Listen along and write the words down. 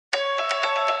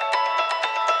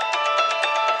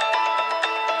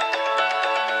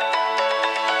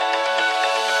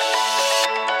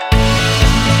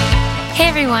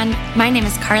everyone, my name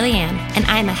is Carly Ann, and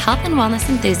I'm a health and wellness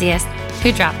enthusiast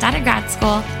who dropped out of grad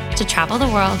school to travel the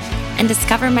world and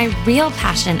discover my real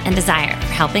passion and desire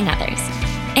for helping others.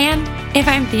 And if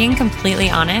I'm being completely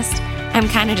honest, I'm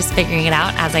kind of just figuring it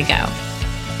out as I go.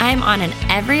 I'm on an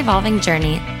ever-evolving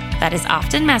journey that is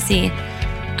often messy,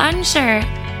 unsure,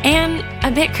 and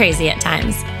a bit crazy at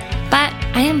times, but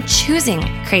I am choosing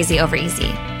crazy over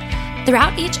easy.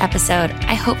 Throughout each episode,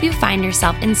 I hope you find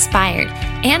yourself inspired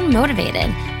and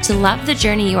motivated to love the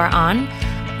journey you are on,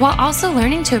 while also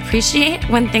learning to appreciate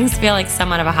when things feel like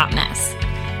somewhat of a hot mess.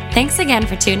 Thanks again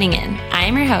for tuning in. I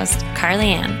am your host, Carly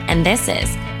Ann, and this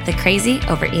is the Crazy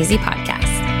Over Easy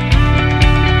podcast.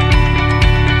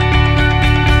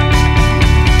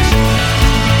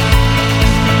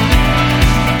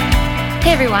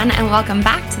 Hey everyone, and welcome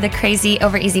back to the Crazy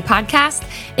Over Easy podcast.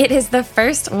 It is the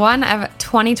first one of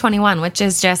 2021, which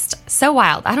is just so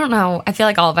wild. I don't know. I feel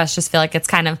like all of us just feel like it's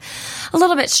kind of a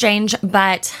little bit strange,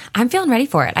 but I'm feeling ready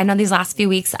for it. I know these last few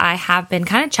weeks I have been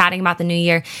kind of chatting about the new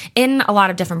year in a lot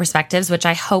of different perspectives, which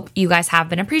I hope you guys have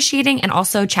been appreciating, and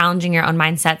also challenging your own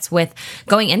mindsets with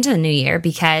going into the new year,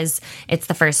 because it's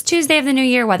the first Tuesday of the new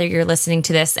year. Whether you're listening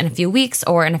to this in a few weeks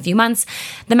or in a few months,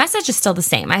 the message is still the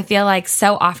same. I feel like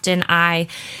so often I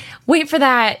wait for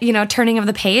that, turning of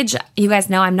the page. You guys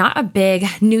know I'm not a big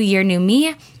new year, new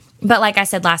me. But like I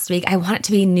said last week, I want it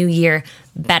to be new year,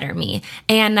 better me.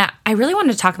 And I really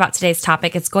wanted to talk about today's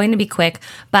topic. It's going to be quick,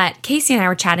 but Casey and I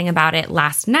were chatting about it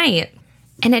last night,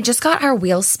 and it just got our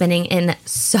wheels spinning in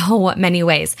so many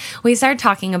ways. We started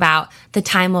talking about the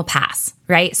time will pass,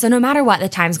 right? So no matter what, the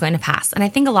time's going to pass. And I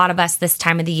think a lot of us this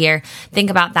time of the year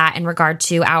think about that in regard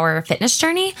to our fitness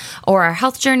journey or our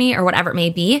health journey or whatever it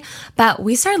may be. But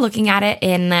we started looking at it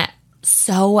in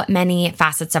so many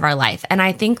facets of our life. And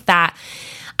I think that,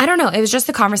 I don't know, it was just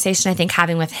the conversation I think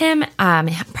having with him.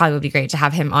 Probably would be great to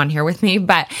have him on here with me,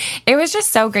 but it was just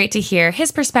so great to hear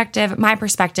his perspective, my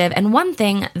perspective. And one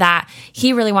thing that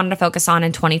he really wanted to focus on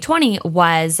in 2020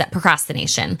 was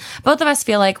procrastination. Both of us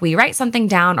feel like we write something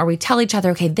down or we tell each other,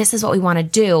 okay, this is what we want to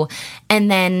do. And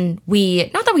then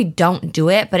not that we don't do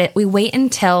it, but we wait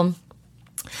until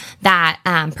that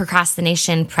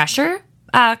procrastination pressure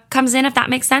comes in, if that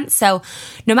makes sense. So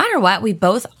no matter what, we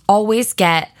both always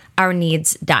get our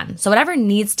needs done. So whatever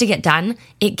needs to get done,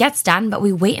 it gets done, but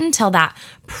we wait until that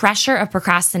pressure of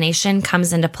procrastination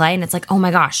comes into play. And it's like, oh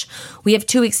my gosh, we have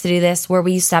 2 weeks to do this where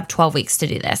we used to have 12 weeks to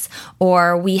do this.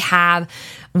 Or we have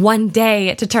 1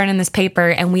 day to turn in this paper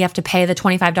and we have to pay the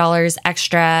 $25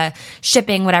 extra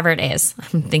shipping, whatever it is.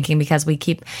 I'm thinking because we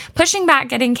keep pushing back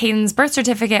getting Caden's birth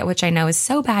certificate, which I know is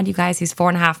so bad, you guys. He's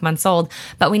 4.5 months old,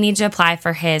 but we need to apply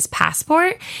for his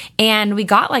passport. And we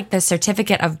got like the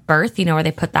certificate of birth, where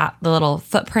they put the little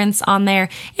footprints on there.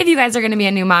 If you guys are going to be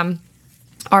a new mom,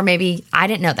 or maybe I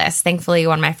didn't know this. Thankfully,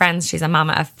 one of my friends, she's a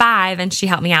mama of 5 and she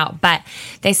helped me out, but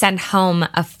they send home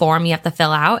a form you have to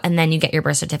fill out and then you get your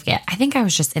birth certificate. I think I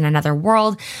was just in another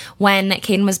world when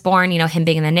Caden was born, him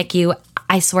being in the NICU.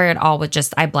 I swear it all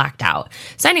I blacked out.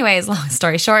 So anyways, long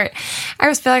story short, I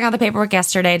was filling out the paperwork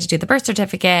yesterday to do the birth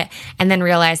certificate and then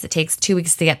realized it takes 2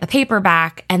 weeks to get the paper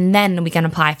back and then we can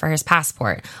apply for his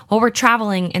passport. Well, we're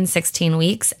traveling in 16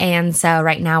 weeks. And so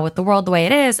right now with the world the way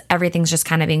it is, everything's just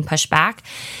kind of being pushed back.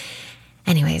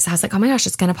 Anyways, I was like, oh my gosh,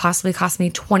 it's going to possibly cost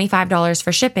me $25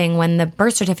 for shipping when the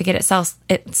birth certificate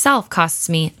itself costs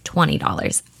me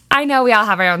 $20. I know we all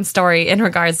have our own story in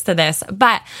regards to this,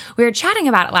 but we were chatting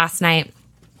about it last night.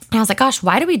 And I was like, gosh,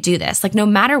 why do we do this? Like, no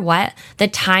matter what, the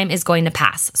time is going to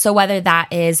pass. So whether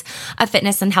that is a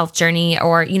fitness and health journey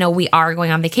or, we are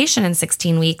going on vacation in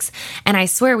 16 weeks. And I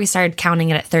swear we started counting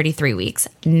it at 33 weeks,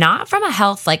 not from a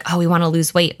health, like, oh, we want to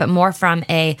lose weight, but more from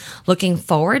a looking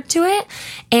forward to it.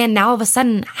 And now all of a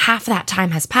sudden, half that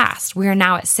time has passed. We are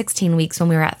now at 16 weeks when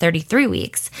we were at 33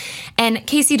 weeks. And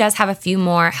Casey does have a few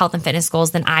more health and fitness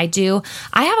goals than I do.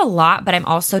 I have a lot, but I'm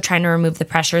also trying to remove the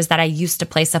pressures that I used to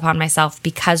place upon myself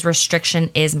because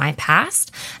restriction is my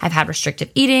past. I've had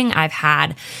restrictive eating. I've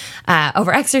had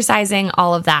over-exercising,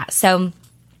 all of that. So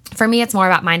for me, it's more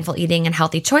about mindful eating and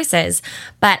healthy choices.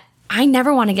 But I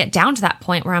never want to get down to that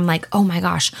point where I'm like, oh my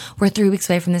gosh, we're 3 weeks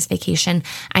away from this vacation.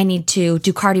 I need to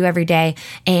do cardio every day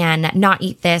and not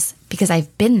eat this, because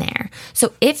I've been there.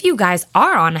 So if you guys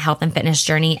are on a health and fitness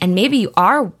journey and maybe you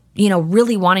are,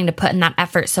 really wanting to put in that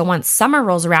effort, so once summer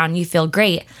rolls around, you feel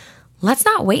great, let's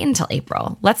not wait until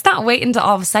April. Let's not wait until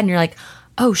all of a sudden you're like,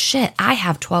 oh shit, I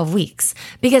have 12 weeks.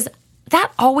 Because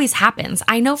that always happens.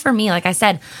 I know for me, like I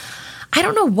said, I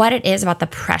don't know what it is about the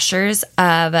pressures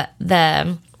of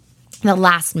the the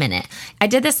last minute. I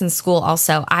did this in school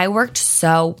also. I worked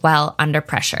so well under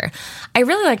pressure. I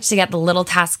really liked to get the little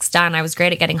tasks done. I was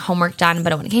great at getting homework done,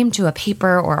 but when it came to a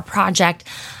paper or a project,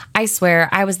 I swear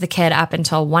I was the kid up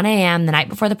until 1 a.m. the night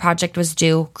before the project was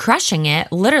due, crushing it,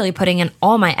 literally putting in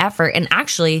all my effort and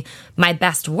actually my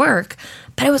best work,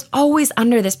 but I was always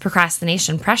under this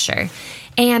procrastination pressure.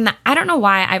 And I don't know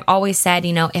why I've always said,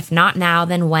 if not now,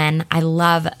 then when. I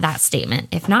love that statement.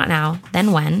 If not now,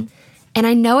 then when. And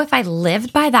I know if I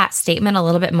lived by that statement a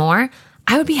little bit more,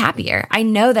 I would be happier. I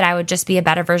know that I would just be a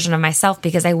better version of myself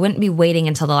because I wouldn't be waiting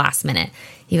until the last minute.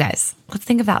 You guys, let's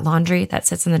think of that laundry that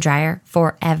sits in the dryer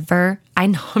forever. I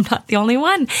know I'm not the only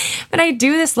one, but I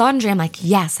do this laundry. I'm like,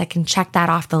 yes, I can check that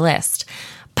off the list.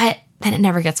 But then it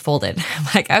never gets folded. I'm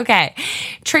like, okay,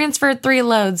 transferred 3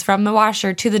 loads from the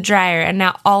washer to the dryer, and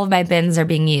now all of my bins are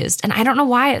being used. And I don't know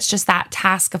why. It's just that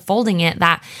task of folding it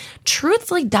that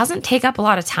truthfully doesn't take up a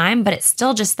lot of time, but it's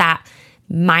still just that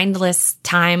mindless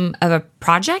time of a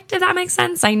project, if that makes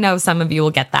sense. I know some of you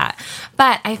will get that,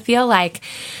 but I feel like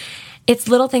it's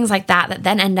little things like that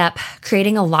then end up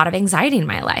creating a lot of anxiety in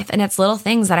my life. And it's little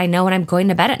things that I know when I'm going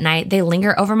to bed at night, they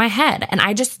linger over my head. And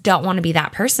I just don't want to be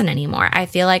that person anymore. I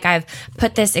feel like I've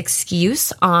put this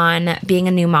excuse on being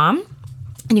a new mom.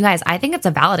 And you guys, I think it's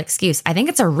a valid excuse. I think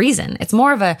it's a reason. It's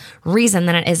more of a reason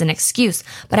than it is an excuse.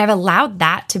 But I've allowed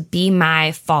that to be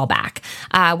my fallback,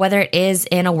 whether it is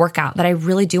in a workout that I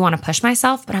really do want to push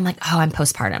myself, but I'm like, oh, I'm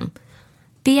postpartum.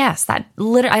 BS.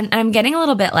 I'm getting a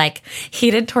little bit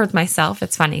heated towards myself.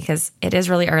 It's funny because it is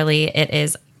really early. It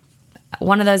is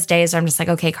one of those days where I'm just like,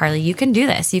 okay, Carly, you can do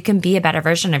this. You can be a better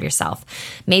version of yourself.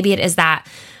 Maybe it is that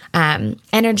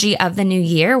energy of the new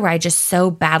year where I just so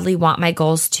badly want my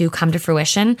goals to come to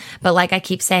fruition. But like I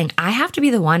keep saying, I have to be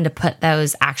the one to put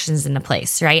those actions into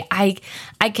place, right?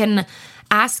 I can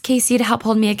ask Casey to help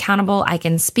hold me accountable. I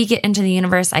can speak it into the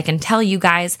universe. I can tell you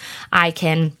guys. I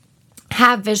can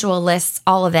have visual lists,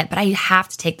 all of it, but I have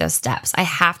to take those steps. I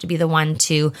have to be the one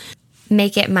to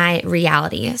make it my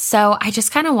reality. So I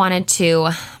just kind of wanted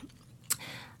to,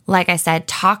 like I said,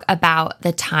 talk about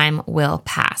the time will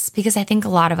pass, because I think a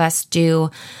lot of us do.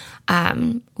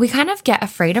 We kind of get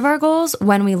afraid of our goals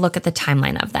when we look at the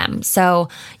timeline of them. So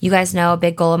you guys know a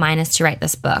big goal of mine is to write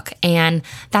this book. And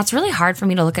that's really hard for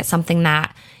me to look at something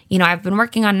that, I've been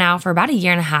working on now for about 1.5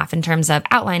 years in terms of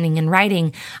outlining and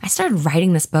writing. I started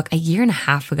writing this book 1.5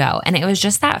 years ago. And it was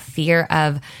just that fear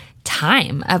of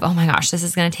time of, oh my gosh, this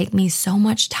is going to take me so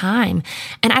much time.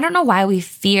 And I don't know why we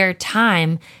fear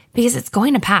time, because it's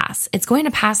going to pass. It's going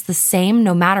to pass the same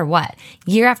no matter what.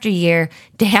 Year after year,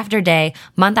 day after day,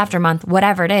 month after month,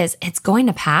 whatever it is, it's going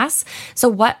to pass.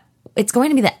 So it's going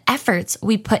to be the efforts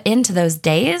we put into those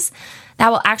days that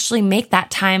will actually make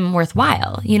that time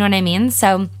worthwhile. You know what I mean?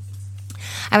 So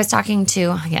I was talking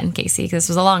to, again, Casey, this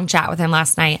was a long chat with him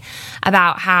last night,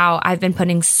 about how I've been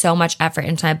putting so much effort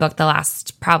into my book the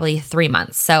last probably 3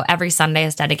 months. So every Sunday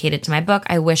is dedicated to my book.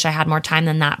 I wish I had more time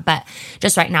than that, but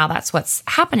just right now, that's what's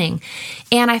happening.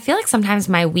 And I feel like sometimes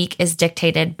my week is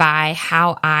dictated by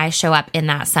how I show up in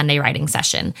that Sunday writing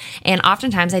session. And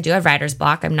oftentimes I do have writer's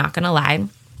block, I'm not going to lie.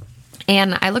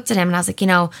 And I looked at him and I was like,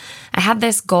 I had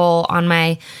this goal on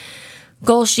my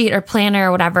goal sheet or planner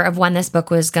or whatever of when this book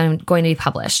was going to be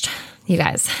published. You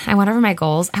guys, I went over my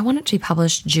goals. I want it to be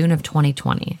published June of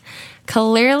 2020.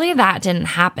 Clearly that didn't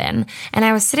happen. And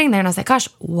I was sitting there and I was like, gosh,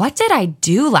 what did I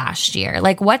do last year?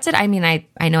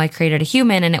 I know I created a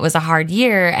human and it was a hard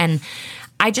year. And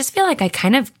I just feel like I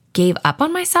kind of gave up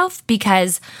on myself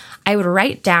because I would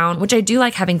write down, which I do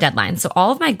like having deadlines. So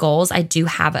all of my goals, I do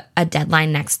have a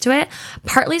deadline next to it,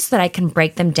 partly so that I can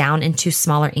break them down into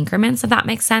smaller increments, if that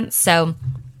makes sense. So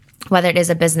whether it is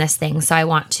a business thing, so I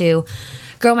want to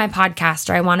grow my podcast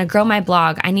or I want to grow my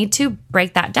blog, I need to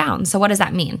break that down. So what does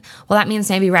that mean? Well, that means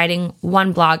maybe writing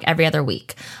 1 blog every other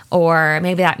week, or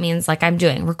maybe that means like I'm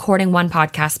doing recording 1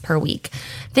 podcast per week,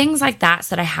 things like that,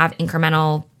 so that I have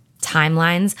incremental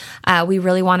timelines. We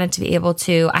really wanted to be able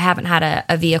to, I haven't had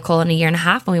a vehicle in 1.5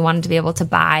 years, and we wanted to be able to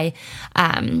buy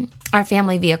our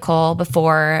family vehicle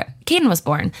before Caden was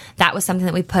born. That was something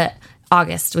that we put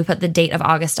the date of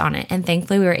August on it. And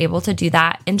thankfully we were able to do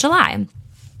that in July.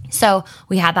 So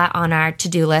we had that on our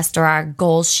to-do list or our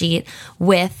goals sheet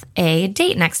with a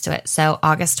date next to it. So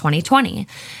August 2020.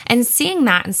 And seeing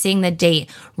that and seeing the date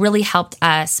really helped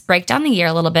us break down the year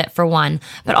a little bit, for one,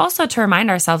 but also to remind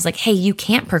ourselves like, hey, you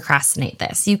can't procrastinate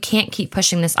this. You can't keep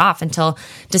pushing this off until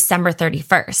December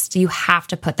 31st. You have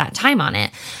to put that time on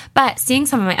it. But seeing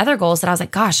some of my other goals that I was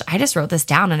like, gosh, I just wrote this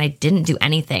down and I didn't do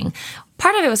anything.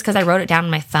 Part of it was because I wrote it down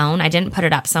on my phone. I didn't put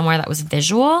it up somewhere that was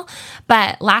visual.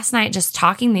 But last night, just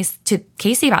talking to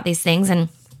Casey about these things, and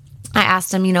I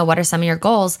asked him, what are some of your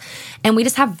goals? And we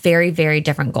just have very, very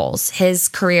different goals. His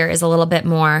career is a little bit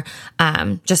more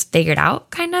just figured out,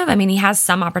 kind of. I mean, he has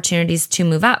some opportunities to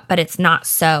move up, but it's not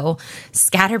so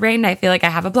scatterbrained. I feel like I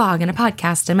have a blog and a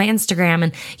podcast and my Instagram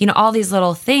and, all these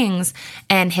little things.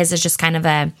 And his is just kind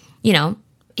of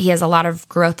he has a lot of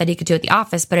growth that he could do at the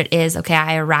office, but it is, okay,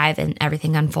 I arrive and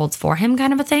everything unfolds for him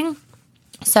kind of a thing.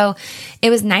 So it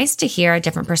was nice to hear a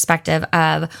different perspective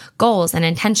of goals and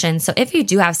intentions. So if you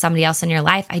do have somebody else in your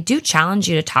life, I do challenge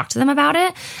you to talk to them about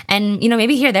it and,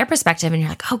 maybe hear their perspective and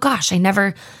you're like, oh gosh, I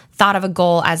never thought of a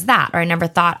goal as that, or I never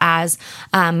thought as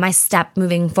my step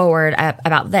moving forward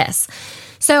about this.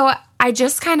 So I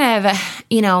just kind of,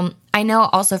 I know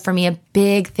also for me, a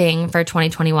big thing for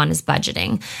 2021 is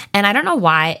budgeting. And I don't know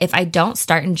why, if I don't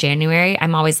start in January,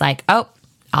 I'm always like, oh,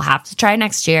 I'll have to try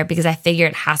next year because I figure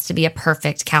it has to be a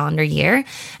perfect calendar year.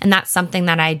 And that's something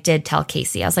that I did tell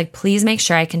Casey. I was like, please make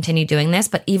sure I continue doing this.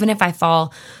 But even if I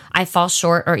fall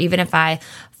short, or even if I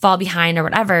fall behind or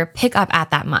whatever, pick up at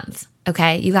that month.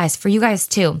 Okay, you guys, for you guys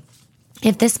too.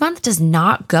 If this month does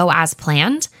not go as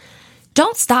planned,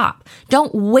 don't stop.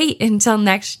 Don't wait until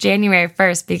next January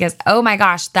 1st because, oh my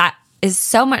gosh, that is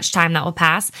so much time that will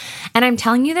pass. And I'm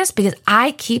telling you this because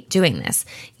I keep doing this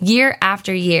year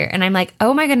after year. And I'm like,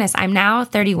 oh my goodness, I'm now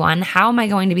 31. How am I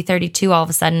going to be 32 all of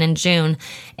a sudden in June?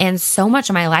 And so much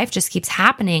of my life just keeps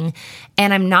happening.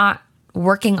 And I'm not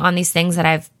working on these things that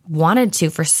I've wanted to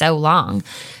for so long.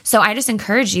 So I just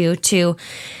encourage you to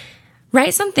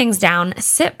write some things down,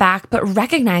 sit back, but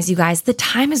recognize, you guys, the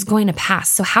time is going to pass.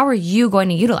 So how are you going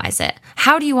to utilize it?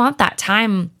 How do you want that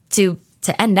time to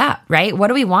end up, right? What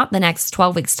do we want the next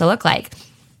 12 weeks to look like?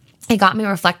 It got me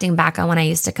reflecting back on when I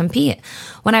used to compete.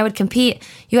 When I would compete,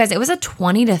 you guys, it was a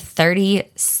 20 to 30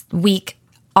 week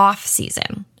off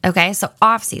season. Okay. So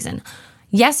off season.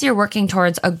 Yes, you're working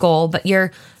towards a goal, but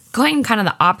you're going kind of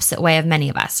the opposite way of many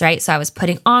of us, right? So I was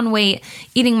putting on weight,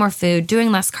 eating more food, doing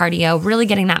less cardio, really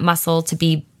getting that muscle to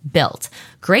be built.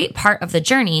 Great part of the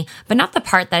journey, but not the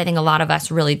part that I think a lot of us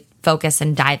really focus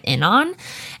and dive in on.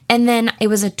 And then it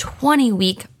was a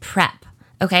 20-week prep.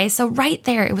 Okay. So right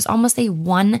there, it was almost a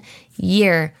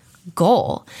 1-year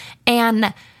goal.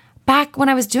 And back when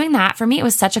I was doing that, for me, it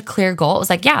was such a clear goal. It was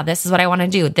like, yeah, this is what I want to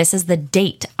do. This is the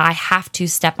date I have to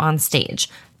step on stage.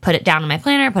 Put it down in my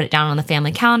planner, put it down on the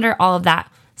family calendar, all of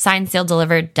that, signed, sealed,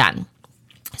 delivered, done.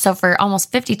 So for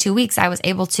almost 52 weeks, I was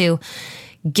able to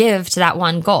give to that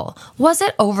one goal. Was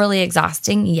it overly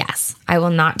exhausting? Yes, I will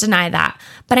not deny that,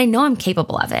 but I know I'm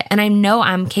capable of it. And I know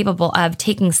I'm capable of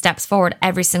taking steps forward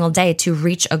every single day to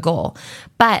reach a goal.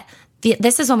 But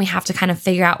this is when we have to kind of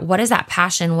figure out, what is that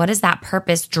passion? What is that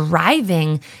purpose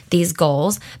driving these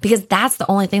goals? Because that's the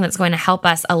only thing that's going to help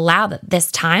us allow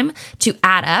this time to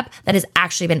add up that has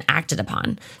actually been acted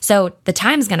upon. So the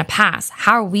time is going to pass.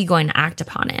 How are we going to act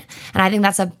upon it? And I think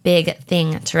that's a big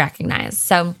thing to recognize.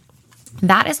 So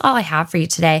that is all I have for you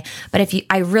today. But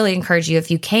I really encourage you, if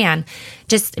you can,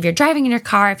 just if you're driving in your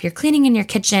car, if you're cleaning in your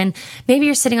kitchen, maybe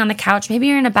you're sitting on the couch, maybe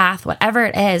you're in a bath, whatever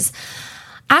it is,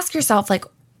 ask yourself, like,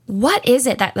 what is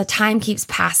it that the time keeps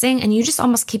passing and you just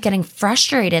almost keep getting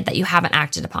frustrated that you haven't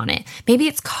acted upon it? Maybe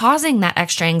it's causing that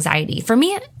extra anxiety. For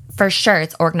me, for sure,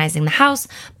 it's organizing the house,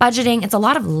 budgeting. It's a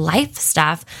lot of life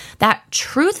stuff that,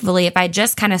 truthfully, if I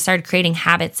just kind of started creating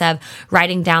habits of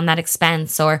writing down that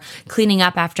expense or cleaning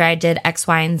up after I did X,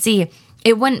 Y, and Z,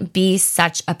 it wouldn't be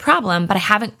such a problem, but I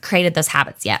haven't created those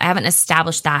habits yet. I haven't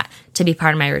established that to be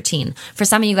part of my routine. For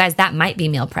some of you guys, that might be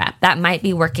meal prep. That might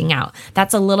be working out.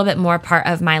 That's a little bit more part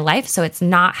of my life. So it's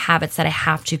not habits that I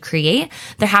have to create.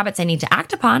 They're habits I need to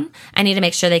act upon. I need to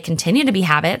make sure they continue to be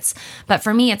habits. But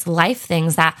for me, it's life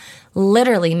things that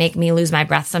literally make me lose my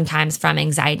breath sometimes from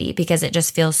anxiety, because it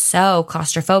just feels so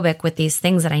claustrophobic with these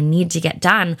things that I need to get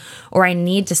done or I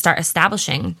need to start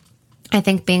establishing. I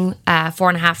think being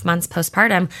 4.5 months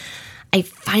postpartum, I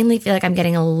finally feel like I'm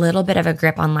getting a little bit of a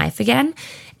grip on life again.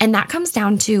 And that comes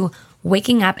down to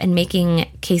waking up and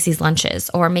making Casey's lunches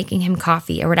or making him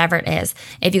coffee or whatever it is.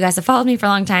 If you guys have followed me for a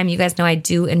long time, you guys know I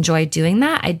do enjoy doing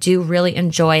that. I do really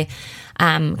enjoy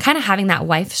kind of having that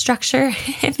wife structure,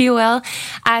 if you will.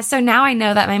 So now I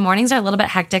know that my mornings are a little bit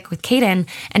hectic with Caden.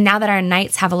 And now that our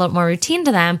nights have a little more routine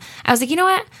to them, I was like, you know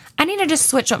what? I need to just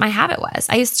switch what my habit was.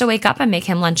 I used to wake up and make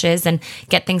him lunches and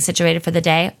get things situated for the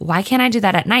day. Why can't I do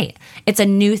that at night? It's a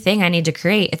new thing I need to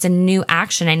create. It's a new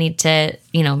action I need to,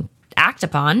 act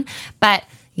upon. But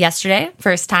yesterday,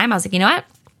 first time, I was like, you know what?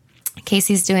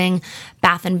 Casey's doing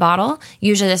Bath and Bottle.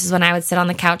 Usually this is when I would sit on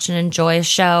the couch and enjoy a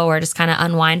show or just kind of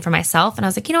unwind for myself. And I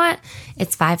was like, you know what?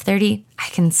 It's 5:30. I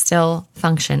can still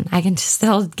function. I can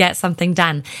still get something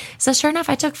done. So sure enough,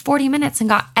 I took 40 minutes and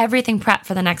got everything prepped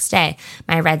for the next day.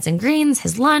 My reds and greens,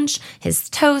 his lunch, his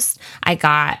toast. I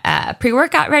got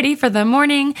pre-workout ready for the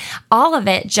morning, all of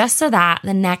it just so that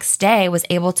the next day was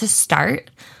able to start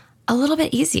a little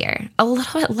bit easier, a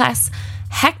little bit less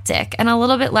hectic, and a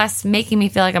little bit less making me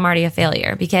feel like I'm already a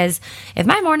failure. Because if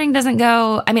my morning doesn't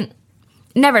go,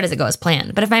 never does it go as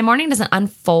planned, but if my morning doesn't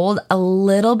unfold a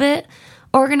little bit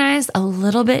organized, a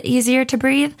little bit easier to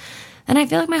breathe, then I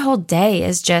feel like my whole day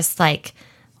is just like,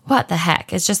 what the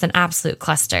heck? It's just an absolute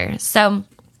cluster. So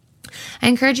I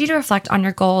encourage you to reflect on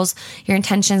your goals, your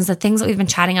intentions, the things that we've been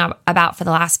chatting about for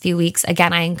the last few weeks.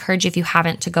 Again, I encourage you, if you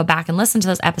haven't, to go back and listen to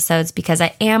those episodes, because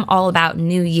I am all about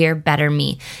new year, better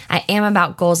me. I am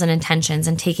about goals and intentions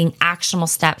and taking actionable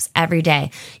steps every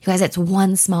day. You guys, it's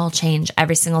one small change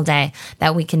every single day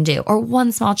that we can do, or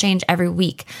one small change every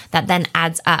week that then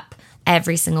adds up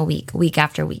every single week, week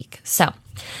after week. So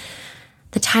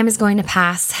the time is going to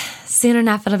pass. Soon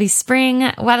enough, it'll be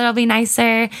spring, weather will be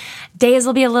nicer, days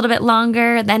will be a little bit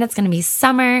longer, then it's going to be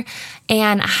summer.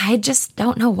 And I just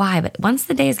don't know why, but once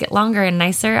the days get longer and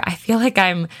nicer, I feel like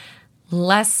I'm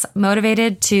less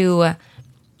motivated to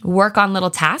work on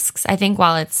little tasks. I think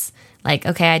while it's like,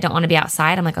 okay, I don't want to be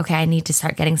outside, I'm like, okay, I need to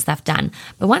start getting stuff done.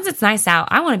 But once it's nice out,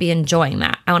 I want to be enjoying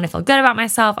that. I want to feel good about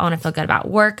myself. I want to feel good about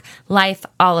work, life,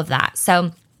 all of that.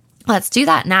 So let's do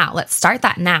that now. Let's start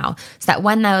that now, so that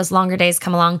when those longer days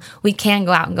come along, we can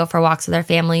go out and go for walks with our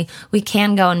family. We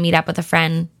can go and meet up with a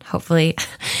friend, hopefully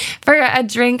for a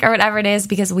drink or whatever it is,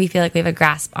 because we feel like we have a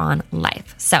grasp on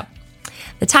life. So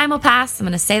the time will pass. I'm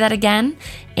going to say that again.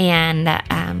 And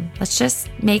let's just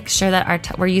make sure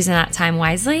that we're using that time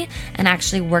wisely and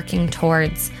actually working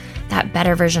towards that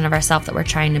better version of ourselves that we're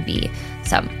trying to be.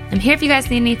 So I'm here if you guys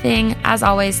need anything. As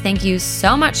always, thank you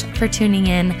so much for tuning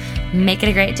in. Make it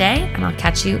a great day, and I'll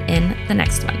catch you in the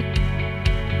next one.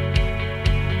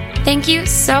 Thank you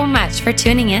so much for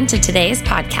tuning in to today's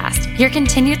podcast. Your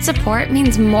continued support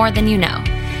means more than you know.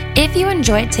 If you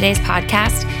enjoyed today's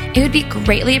podcast, it would be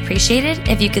greatly appreciated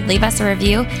if you could leave us a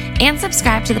review and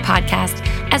subscribe to the podcast,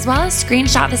 as well as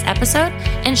screenshot this episode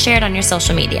and share it on your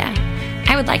social media.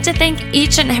 I would like to thank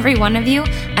each and every one of you,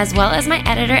 as well as my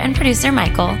editor and producer,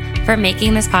 Michael, for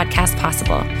making this podcast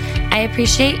possible. I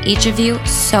appreciate each of you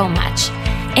so much.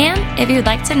 And if you'd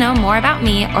like to know more about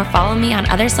me or follow me on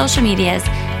other social medias,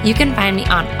 you can find me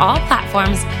on all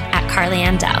platforms at Carly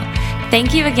Andell.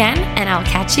 Thank you again, and I'll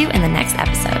catch you in the next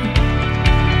episode.